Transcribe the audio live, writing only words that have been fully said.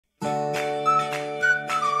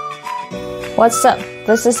What's up?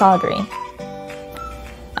 This is Audrey.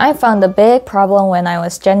 I found a big problem when I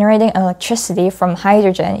was generating electricity from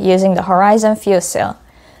hydrogen using the Horizon fuel cell.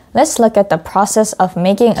 Let's look at the process of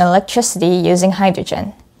making electricity using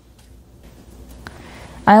hydrogen.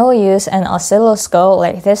 I will use an oscilloscope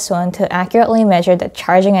like this one to accurately measure the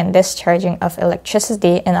charging and discharging of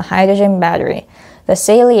electricity in a hydrogen battery. The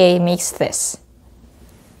Salier makes this.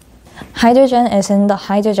 Hydrogen is in the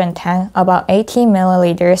hydrogen tank, about 80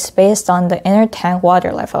 milliliters based on the inner tank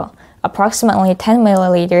water level, approximately 10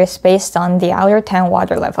 milliliters based on the outer tank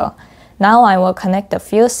water level. Now I will connect the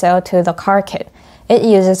fuel cell to the car kit. It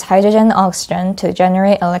uses hydrogen and oxygen to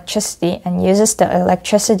generate electricity and uses the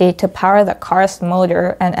electricity to power the car's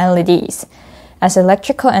motor and LEDs. As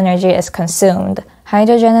electrical energy is consumed,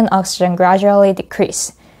 hydrogen and oxygen gradually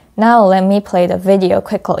decrease. Now let me play the video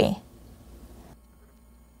quickly.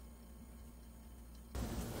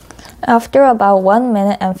 After about 1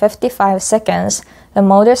 minute and 55 seconds, the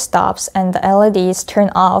motor stops and the LEDs turn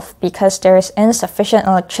off because there is insufficient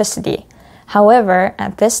electricity. However,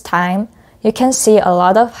 at this time, you can see a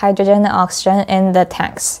lot of hydrogen and oxygen in the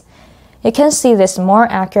tanks. You can see this more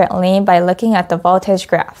accurately by looking at the voltage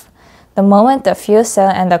graph. The moment the fuel cell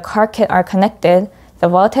and the car kit are connected, the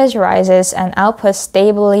voltage rises and outputs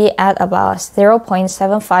stably at about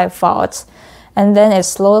 0.75 volts, and then it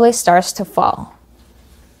slowly starts to fall.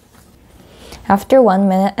 After 1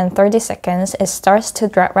 minute and 30 seconds, it starts to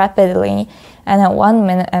drop rapidly, and at 1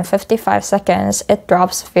 minute and 55 seconds, it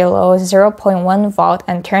drops below 0.1 volt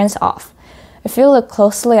and turns off. If you look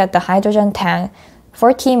closely at the hydrogen tank,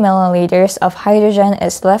 40 milliliters of hydrogen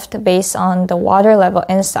is left based on the water level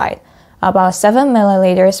inside, about 7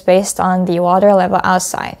 milliliters based on the water level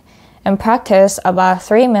outside. In practice, about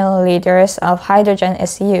 3 milliliters of hydrogen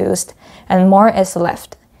is used, and more is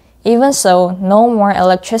left. Even so, no more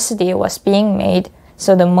electricity was being made,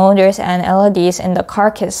 so the motors and LEDs in the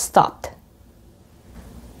car kit stopped.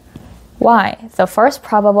 Why? The first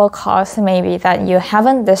probable cause may be that you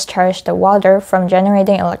haven't discharged the water from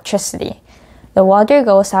generating electricity. The water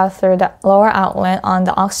goes out through the lower outlet on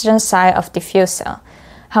the oxygen side of the fuel cell.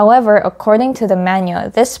 However, according to the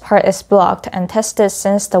manual, this part is blocked and tested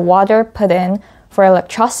since the water put in for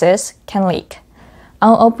electrolysis can leak.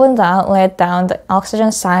 I'll open the outlet down the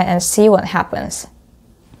oxygen side and see what happens.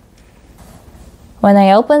 When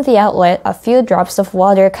I open the outlet, a few drops of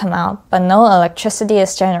water come out, but no electricity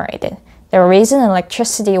is generated. The reason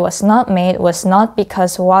electricity was not made was not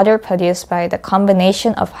because water produced by the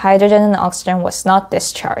combination of hydrogen and oxygen was not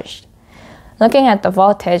discharged. Looking at the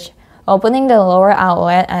voltage, opening the lower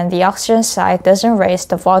outlet and the oxygen side doesn't raise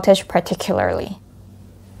the voltage particularly.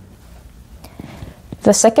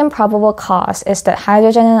 The second probable cause is that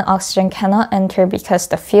hydrogen and oxygen cannot enter because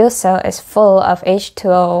the fuel cell is full of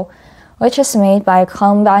H2O, which is made by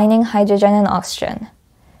combining hydrogen and oxygen.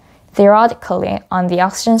 Theoretically, on the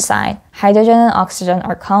oxygen side, hydrogen and oxygen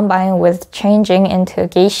are combined with changing into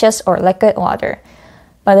gaseous or liquid water.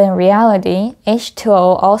 But in reality,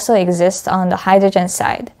 H2O also exists on the hydrogen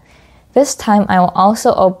side. This time I will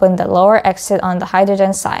also open the lower exit on the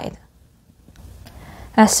hydrogen side.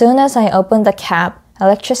 As soon as I open the cap,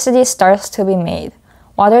 electricity starts to be made.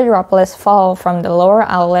 Water droplets fall from the lower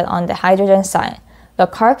outlet on the hydrogen side. The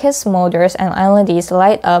car kit's motors and LEDs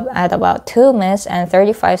light up at about 2 minutes and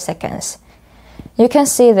 35 seconds. You can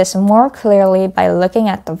see this more clearly by looking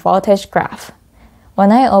at the voltage graph.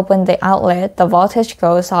 When I open the outlet, the voltage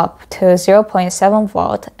goes up to 0.7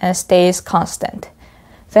 volt and stays constant.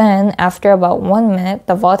 Then, after about 1 minute,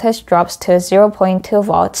 the voltage drops to 0.2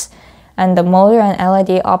 volts, and the motor and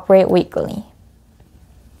LED operate weakly.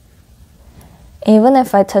 Even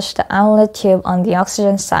if I touch the outlet tube on the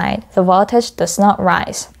oxygen side, the voltage does not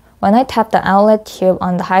rise. When I tap the outlet tube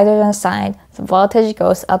on the hydrogen side, the voltage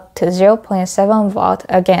goes up to 0.7 volt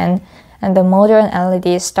again, and the motor and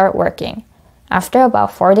LEDs start working. After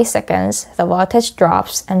about 40 seconds, the voltage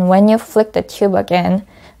drops, and when you flick the tube again,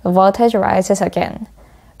 the voltage rises again.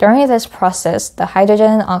 During this process, the hydrogen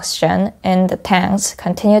and oxygen in the tanks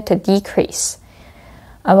continue to decrease.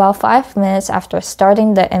 About 5 minutes after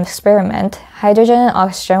starting the experiment, hydrogen and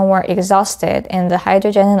oxygen were exhausted in the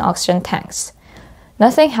hydrogen and oxygen tanks.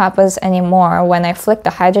 Nothing happens anymore when I flick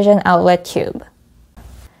the hydrogen outlet tube.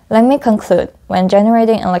 Let me conclude. When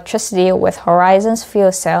generating electricity with Horizon's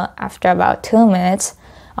fuel cell, after about 2 minutes,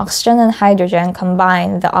 oxygen and hydrogen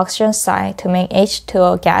combine the oxygen side to make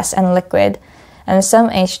H2O gas and liquid, and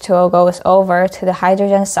some H2O goes over to the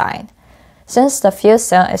hydrogen side. Since the fuel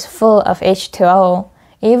cell is full of H2O,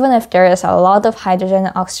 even if there is a lot of hydrogen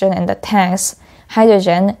and oxygen in the tanks,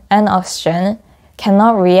 hydrogen and oxygen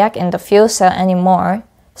cannot react in the fuel cell anymore,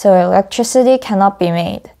 so electricity cannot be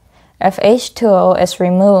made. If H2O is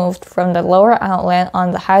removed from the lower outlet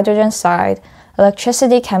on the hydrogen side,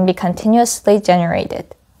 electricity can be continuously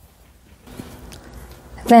generated.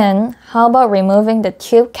 Then, how about removing the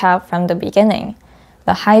tube cap from the beginning?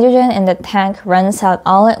 The hydrogen in the tank runs out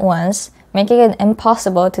all at once, making it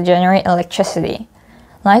impossible to generate electricity.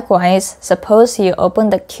 Likewise, suppose you open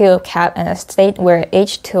the tube cap in a state where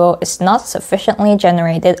H2O is not sufficiently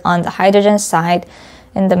generated on the hydrogen side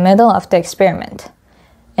in the middle of the experiment.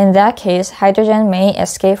 In that case, hydrogen may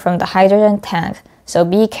escape from the hydrogen tank, so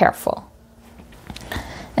be careful.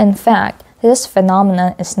 In fact, this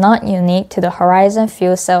phenomenon is not unique to the Horizon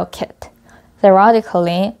fuel cell kit.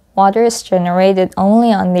 Theoretically, water is generated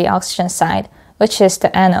only on the oxygen side, which is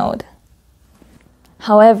the anode.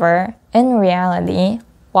 However, in reality,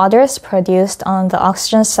 water is produced on the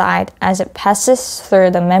oxygen side as it passes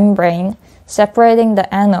through the membrane, separating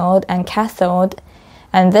the anode and cathode,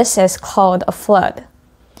 and this is called a flood.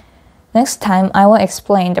 Next time, I will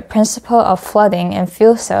explain the principle of flooding in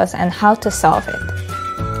fuel cells and how to solve it.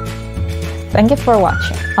 Thank you for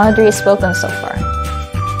watching. Audrey has spoken so far.